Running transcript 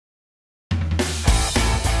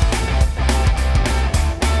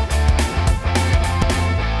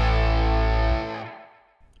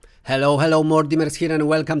Hello Mordimer here and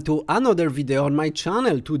welcome to another video on my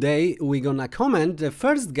channel. Today we're gonna comment the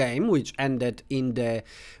first game which ended in the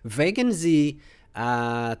Wijk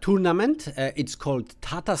tournament. It's called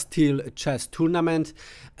Tata Steel Chess Tournament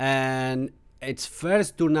and its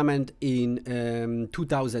first tournament in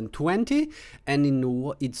 2020,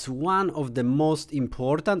 and it's one of the most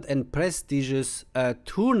important and prestigious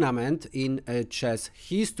tournament in chess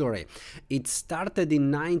history. It started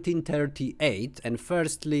in 1938, and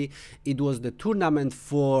firstly it was the tournament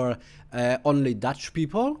for only Dutch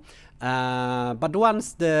people. But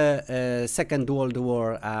once the Second World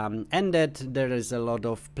War ended, there is a lot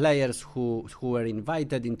of players who were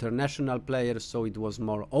invited, international players, so it was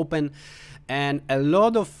more open, and a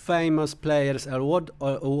lot of famous players, a lot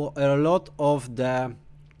of the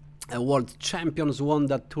world champions won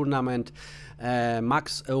that tournament.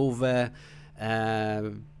 Max Ove,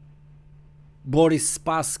 Boris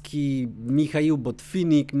Spassky, Mikhail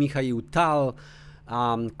Botvinnik, Mikhail Tal,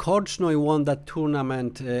 Korchnoi won that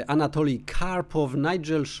tournament, Anatoly Karpov,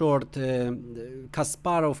 Nigel Short,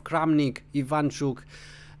 Kasparov, Kramnik, Ivanchuk,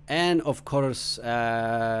 and of course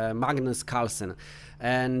Magnus Carlsen.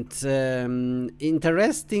 And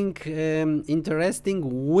interesting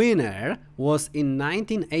winner was in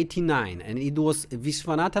 1989, and it was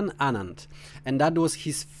Viswanathan Anand, and that was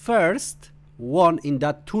his first one in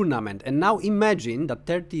that tournament. And now imagine that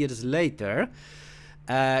 30 years later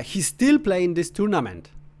he's still playing this tournament.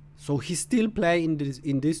 So he's still playing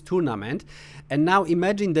in this tournament. And now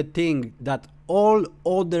imagine the thing that all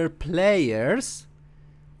other players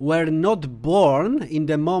were not born in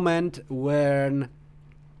the moment when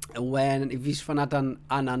Viswanathan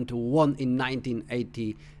Anand won in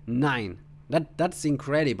 1989. That's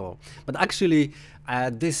incredible. But actually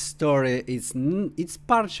this story it's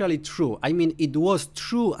partially true. I mean, it was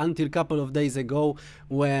true until a couple of days ago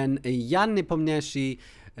when Jan Nepomniachtchi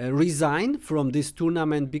resigned from this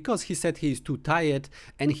tournament because he said he is too tired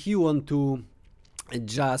and he want to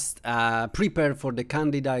just prepare for the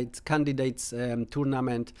candidates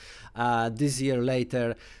tournament this year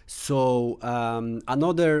later. So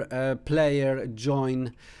another player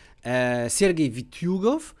joined, Sergei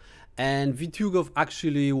Vityugov. And Vityugov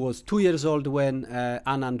actually was 2 years old when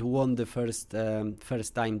Anand won the first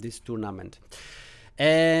time this tournament.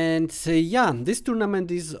 And yeah, this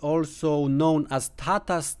tournament is also known as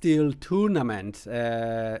Tata Steel Tournament.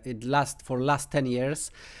 It lasts for last 10 years,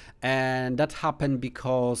 and that happened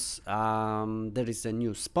because there is a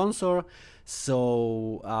new sponsor.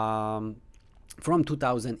 So from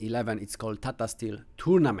 2011 it's called Tata Steel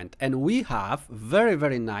Tournament, and we have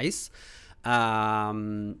very nice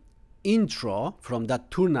intro from that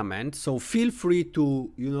tournament. So feel free to,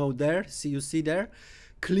 there, you see there,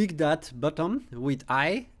 click that button with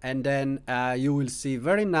I, and then you will see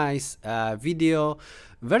very nice video,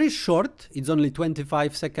 very short, it's only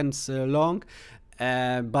 25 seconds long,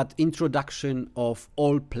 but introduction of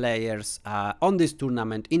all players on this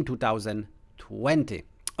tournament in 2020.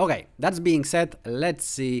 Okay, that's being said, let's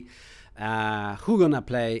see who gonna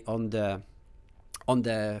play on the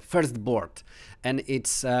first board. And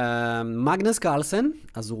it's Magnus Carlsen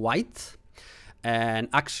as white, and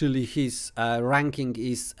actually his ranking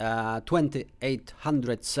is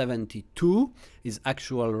 2872, his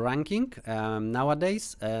actual ranking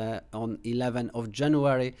nowadays on 11th of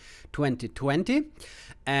January 2020.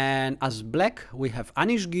 And as black we have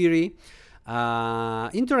Anish Giri,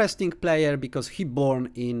 interesting player because he born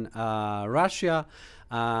in Russia.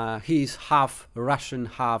 He is half Russian,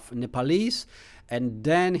 half Nepalese, and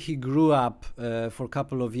then he grew up for a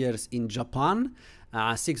couple of years in Japan,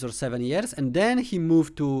 6 or 7 years, and then he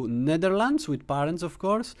moved to Netherlands with parents, of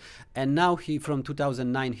course, and now from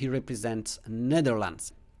 2009 he represents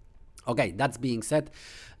Netherlands. Okay, that's being said,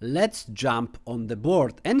 let's jump on the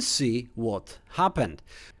board and see what happened.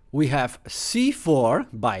 We have c4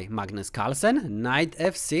 by Magnus Carlsen, knight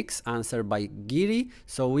f6 answered by Giri.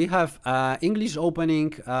 So we have English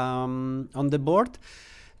opening on the board,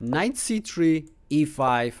 knight c3,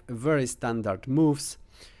 e5, very standard moves,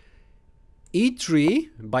 e3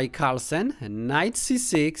 by Carlsen, knight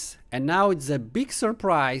c6, and now it's a big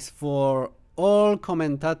surprise for all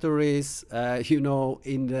commentators, in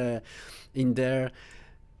there.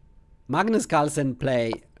 Magnus Carlsen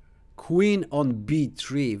play queen on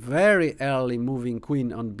b3, very early moving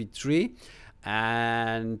queen on b3,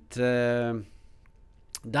 and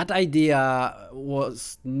that idea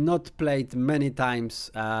was not played many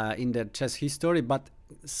times in the chess history, but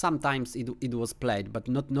sometimes it was played, but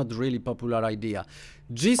not really popular idea.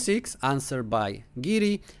 g6 answered by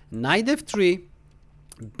Giri, knight f3,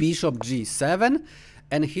 bishop g7,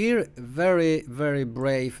 And here, very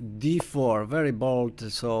brave d4, very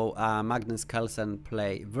bold. So Magnus Carlsen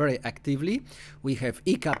play very actively. We have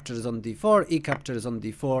e captures on d4, e captures on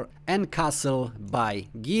d4, and castle by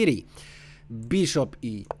Giri. Bishop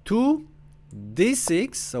e2,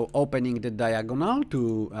 d6, so opening the diagonal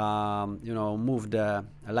to you know, move the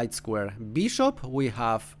light square bishop. We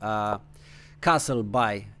have castle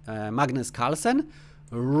by Magnus Carlsen,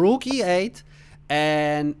 rook e8,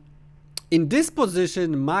 and in this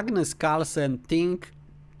position Magnus Carlsen think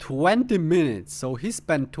 20 minutes, so he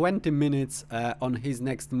spent 20 minutes on his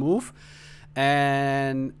next move,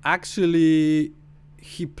 and actually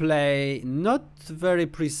he played not very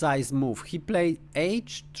precise move. He played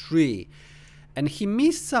h3, and he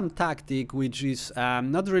missed some tactic which is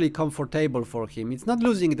not really comfortable for him. It's not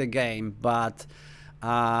losing the game, but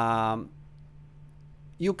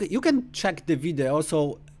you can check the video.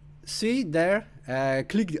 Also, see there,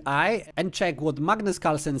 click the I and check what Magnus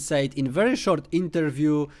Carlsen said in very short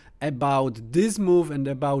interview about this move and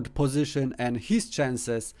about position and his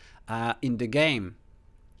chances in the game.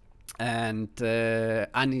 And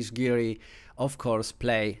Anish Giri, of course,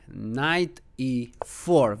 play knight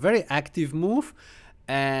e4, very active move,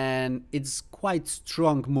 and it's quite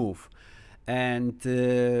strong move. And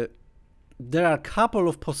there are a couple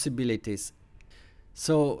of possibilities.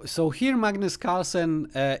 So here Magnus Carlsen,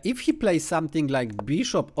 if he plays something like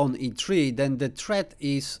bishop on e3, then the threat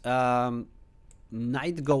is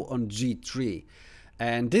knight go on g3.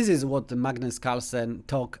 And this is what Magnus Carlsen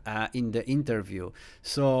talked in the interview.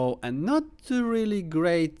 So not really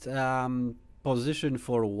great position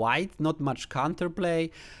for white, not much counterplay.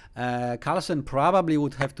 Carlsen probably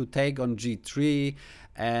would have to take on g3,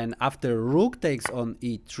 and after rook takes on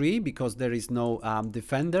e3, because there is no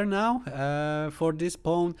defender now for this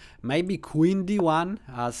pawn, maybe queen d1,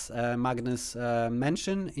 as Magnus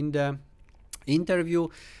mentioned in the interview,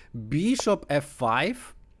 bishop f5,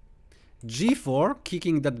 g4,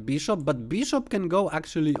 kicking that bishop, but bishop can go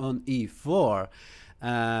actually on e4.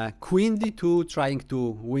 Queen d2, trying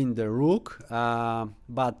to win the rook,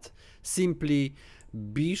 but simply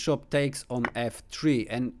bishop takes on f3,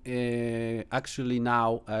 and actually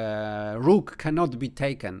now rook cannot be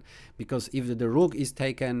taken, because if the rook is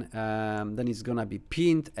taken, then it's gonna be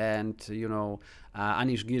pinned, and you know,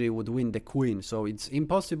 Anish Giri would win the queen, so it's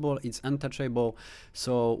impossible, it's untouchable.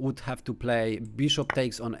 So would have to play bishop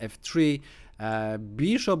takes on f3,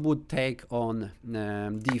 bishop would take on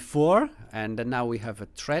d4, and then now we have a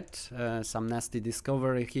threat, some nasty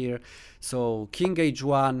discovery here. So king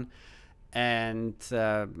h1 and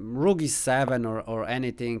rook e7 or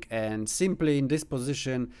anything, and simply in this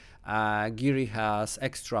position Giri has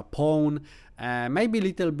extra pawn, maybe a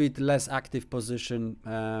little bit less active position,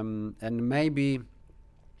 and maybe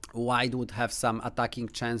white would have some attacking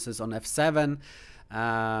chances on f7,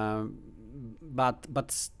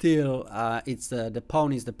 but still it's the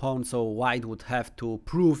pawn is the pawn, so white would have to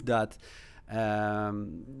prove that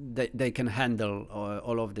they can handle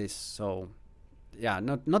all of this. So yeah,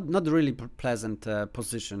 not really pleasant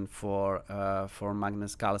position for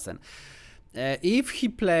Magnus Carlsen. If he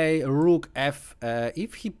play rook f,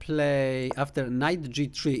 if he play after knight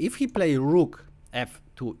g3, if he play rook f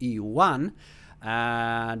to e1,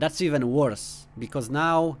 that's even worse, because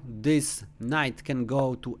now this knight can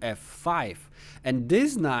go to f5, and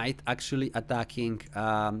this knight actually attacking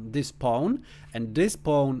this pawn, and this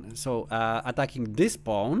pawn, so attacking this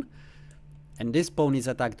pawn, and this pawn is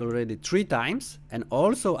attacked already 3 times, and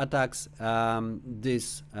also attacks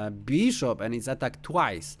this bishop, and it's attacked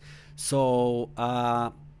twice. So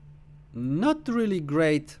not really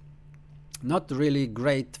great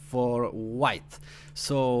for white.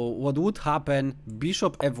 So what would happen?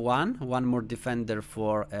 Bishop f1, one more defender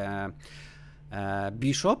for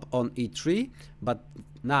bishop on e3, but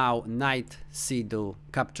now knight c2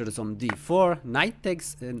 captures on d4, knight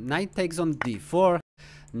takes on d4,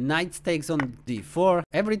 knight takes on d4,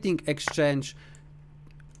 everything exchange.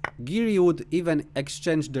 Giri would even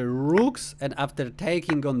exchange the rooks, and after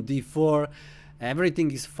taking on d4, everything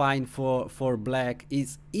is fine for black.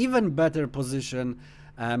 It's even better position,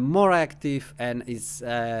 more active, and is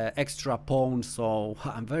extra pawn, so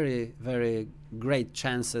very great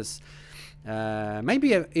chances,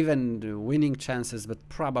 maybe even winning chances, but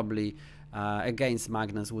probably against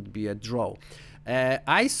Magnus would be a draw.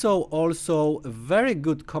 I saw also a very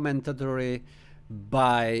good commentary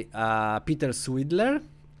by Peter Swidler.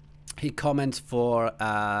 He comments for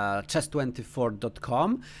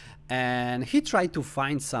chess24.com, and he tried to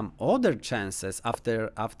find some other chances after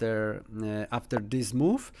this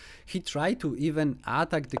move. He tried to even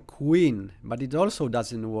attack the queen, but it also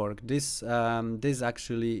doesn't work. This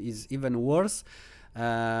actually is even worse.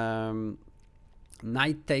 Knight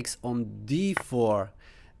takes on d4,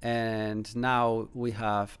 and now we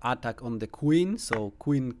have attack on the queen, so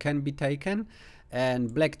queen can be taken,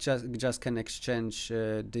 and black just can exchange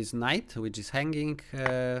this knight, which is hanging,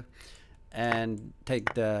 and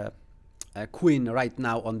take the queen right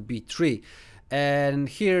now on b3. And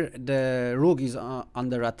here the rook is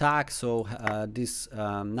under attack, so this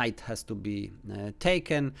knight has to be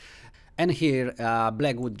taken. And here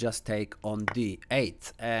black would just take on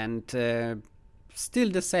d8, and still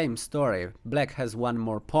the same story. Black has one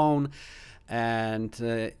more pawn, and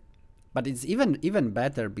but it's even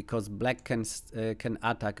better because black can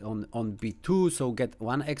attack on b2, so get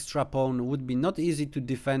one extra pawn. Would be not easy to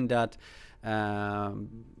defend that.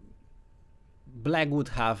 Black would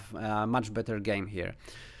have a much better game here.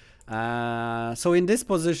 So in this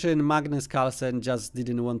position, Magnus Carlsen just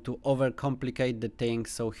didn't want to overcomplicate the thing,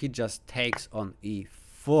 so he just takes on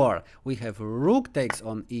e4. We have rook takes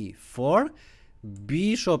on e4,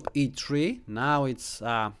 bishop e3. Now it's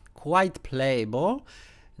quite playable.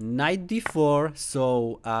 Knight d4,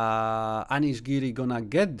 so Anish Giri gonna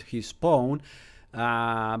get his pawn,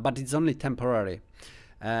 but it's only temporary.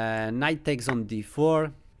 Knight takes on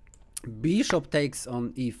d4, bishop takes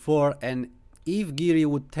on e4, and if Giri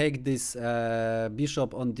would take this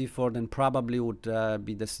bishop on d4, then probably would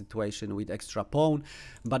be the situation with extra pawn.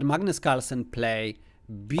 But Magnus Carlsen play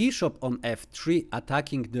bishop on f3,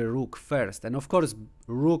 attacking the rook first, and of course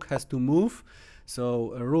rook has to move,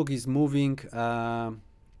 so rook is moving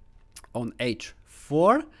on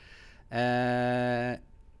h4.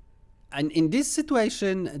 And in this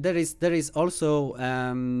situation, there is also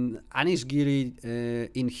Anish Giri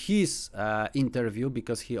in his interview,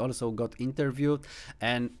 because he also got interviewed.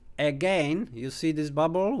 And again, you see this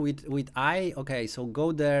bubble with I. Okay, so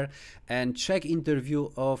go there and check interview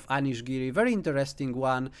of Anish Giri. Very interesting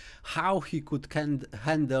one. How he could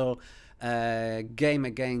handle game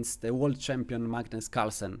against the world champion Magnus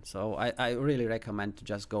Carlsen. So I really recommend to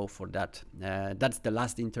just go for that. That's the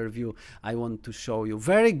last interview I want to show you.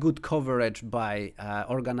 Very good coverage by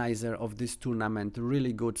organizer of this tournament,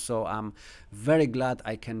 really good. So I'm very glad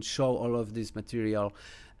I can show all of this material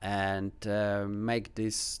and make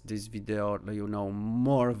this video, you know,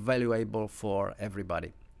 more valuable for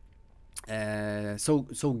everybody. So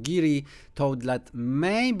Giri thought that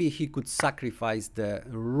maybe he could sacrifice the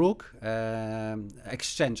rook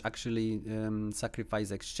exchange, actually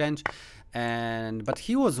sacrifice exchange, but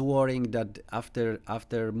he was worrying that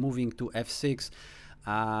after moving to f6,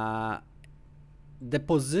 the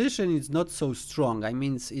position is not so strong. I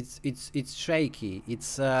mean, it's shaky.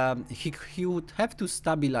 It's he would have to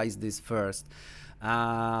stabilize this first,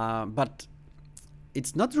 but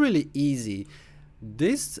it's not really easy.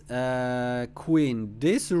 This queen,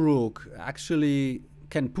 this rook actually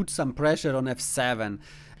can put some pressure on f7,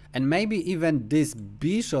 and maybe even this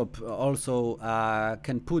bishop also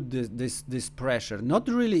can put this pressure. Not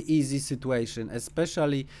really easy situation,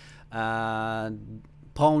 especially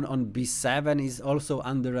pawn on b7 is also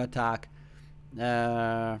under attack.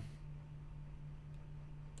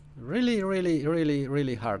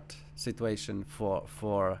 Really hard situation for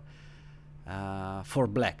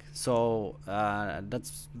black. So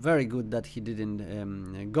that's very good that he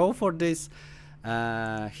didn't go for this.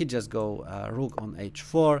 He just go rook on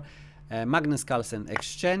h4. Magnus Carlsen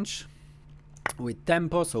exchange with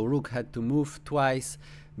tempo, so rook had to move twice.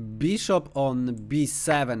 Bishop on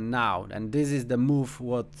b7 now, and this is the move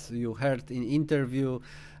what you heard in interview.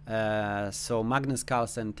 So Magnus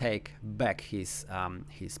Carlsen take back his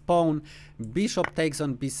pawn. Bishop takes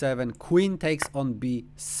on b7, queen takes on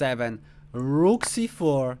b7, rook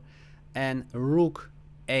c4, and rook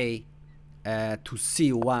a to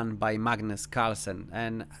c1 by Magnus Carlsen,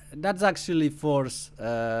 and that's actually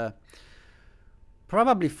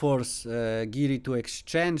probably force Giri to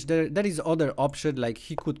exchange. There is other option, like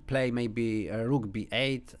he could play maybe rook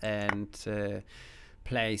b8 and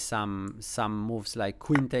play some moves like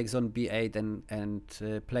queen takes on b8 and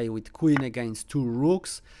play with queen against two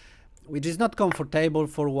rooks, which is not comfortable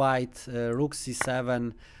for white. Rook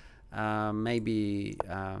c7, maybe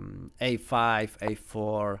a5,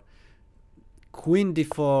 a4, queen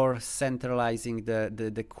d4, centralizing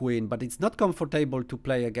the queen, but it's not comfortable to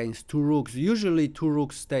play against two rooks. Usually two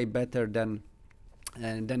rooks stay better than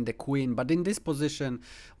the queen, but in this position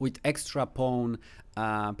with extra pawn,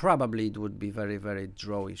 probably it would be very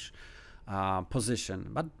drawish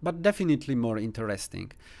position, but definitely more interesting.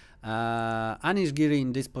 Anish Giri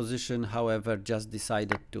in this position, however, just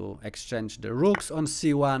decided to exchange the rooks on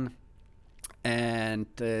c1 and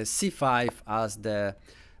c5 as the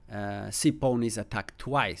c pawn is attacked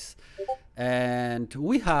twice. and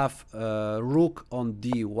we have rook on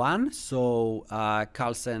d1, so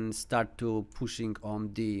Carlsen start to pushing on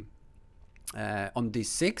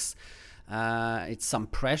d6. It's some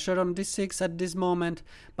pressure on d6 at this moment,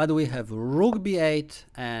 but we have rook b8,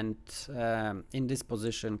 and in this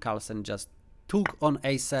position Carlsen just took on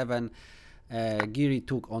a7, Giri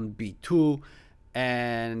took on b2,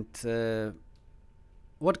 and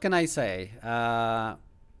what can I say?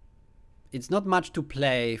 It's not much to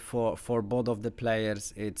play for both of the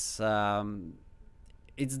players. It's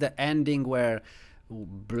the ending where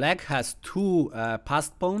black has two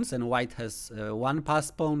passed pawns and white has one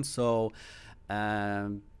passed pawn, so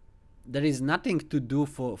there is nothing to do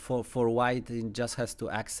for white. It just has to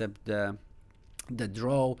accept the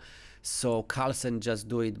draw. So Carlsen just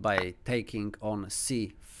do it by taking on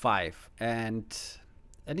c5, and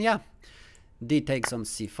yeah, d takes on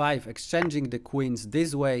c5, exchanging the queens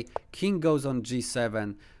this way. King goes on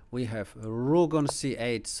g7. We have rook on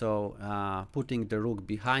c8, so putting the rook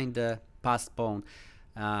behind the passed pawn.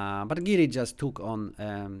 But Giri just took on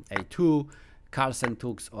a2. Carlsen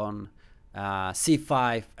took on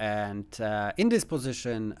c5, and in this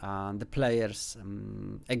position the players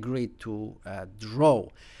agreed to draw.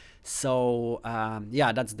 So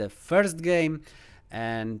yeah, that's the first game,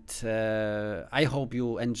 and I hope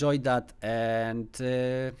you enjoyed that, and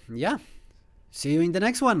yeah, see you in the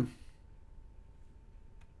next one.